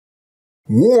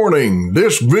Warning,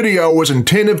 this video is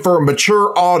intended for a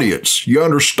mature audience. You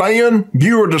understand?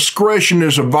 Viewer discretion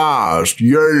is advised.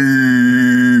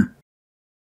 Yay!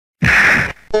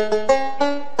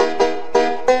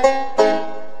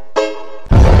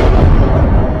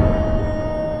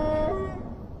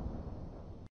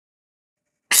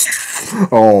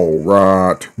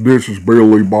 Alright, this is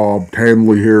Billy Bob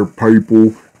Tanley here,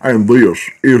 people, and this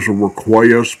is a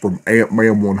request from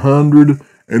Ant-Man 100,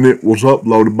 and it was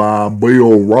uploaded by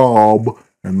Bill Robb,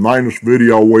 and the name of this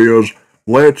video is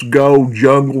Let's Go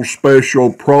Jungle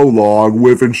Special Prologue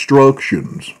with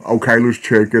Instructions. Okay, let's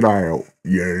check it out.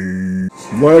 Yay.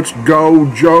 Let's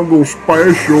Go Jungle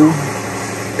Special.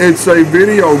 It's a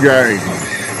video game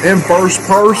in first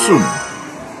person.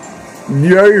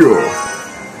 Yeah.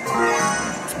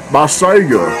 By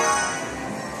Sega.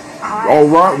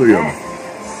 Alright then.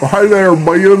 Hi there,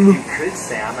 Ben. You could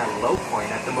say I'm at a low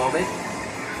point at the moment.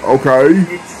 Okay.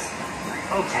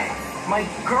 Okay. My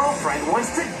girlfriend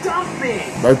wants to dump me.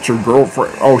 That's your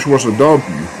girlfriend. Oh, she wants to dump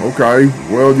you. Okay.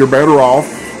 Well, you're better off.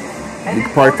 You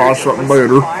can probably find something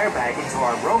better. Fire back into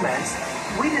our romance,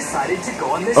 we decided to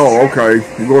go on this Oh, trip.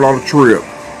 okay. You're going on a trip.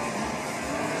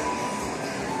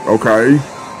 Okay.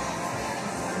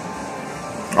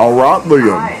 Alright then.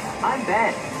 Hi, I'm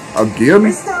Ben.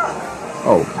 Again?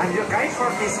 Oh. I'm your guide for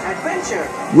this adventure.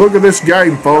 Look at this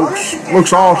game, folks.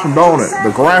 Looks awesome, don't it?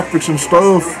 The graphics and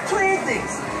stuff.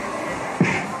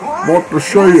 What the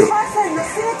shit?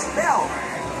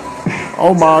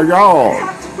 Oh my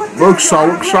god. Looks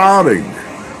so exciting.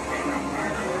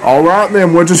 Alright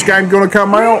then, when's this game gonna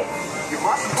come out?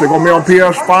 Is it gonna be on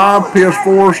PS5, PS4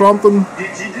 or something?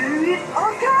 Did you do it?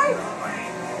 Okay.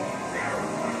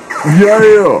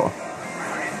 Yeah.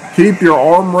 Keep your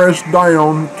armrest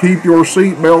down. Keep your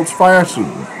seatbelts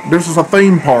fastened. This is a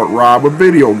theme park ride with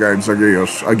video games, I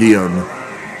guess. Again.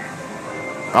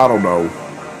 I don't know.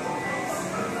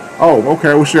 Oh,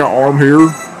 okay. We see an arm here.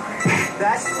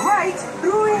 That's right.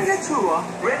 During the tour,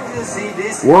 when you see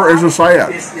this, where is this at?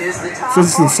 This is the top Is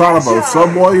this inside of a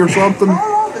subway or something?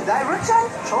 Follow the direction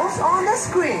shows on the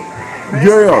screen.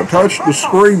 Yeah, touch the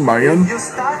screen, man. If you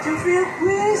start to feel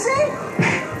queasy,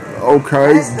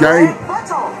 okay, game.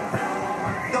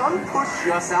 Don't push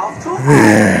yourself too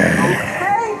hard.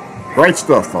 Okay? Great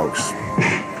stuff, folks.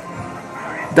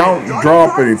 Don't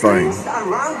drop anything.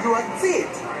 Around your seat.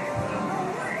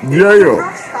 Yeah.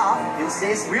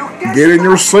 Get in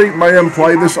your seat, man.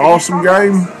 Play this awesome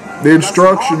game. The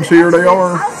instructions, here they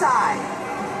are.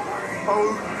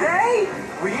 Okay,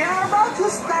 we are about to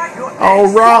start your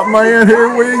Alright, man. Here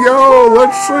we go.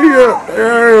 Let's see it.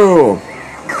 Yeah.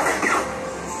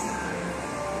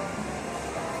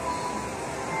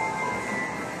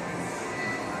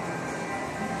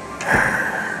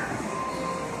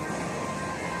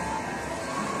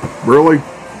 Really?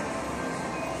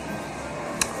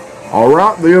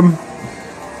 Alright then.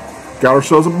 Got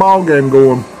ourselves a ball game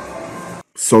going.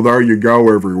 So there you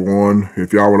go, everyone.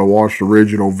 If y'all want to watch the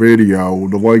original video,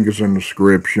 the link is in the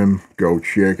description. Go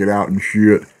check it out and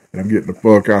shit. And I'm getting the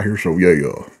fuck out here, so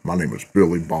yeah. My name is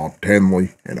Billy Bob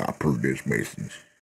Tanley, and I approve this message.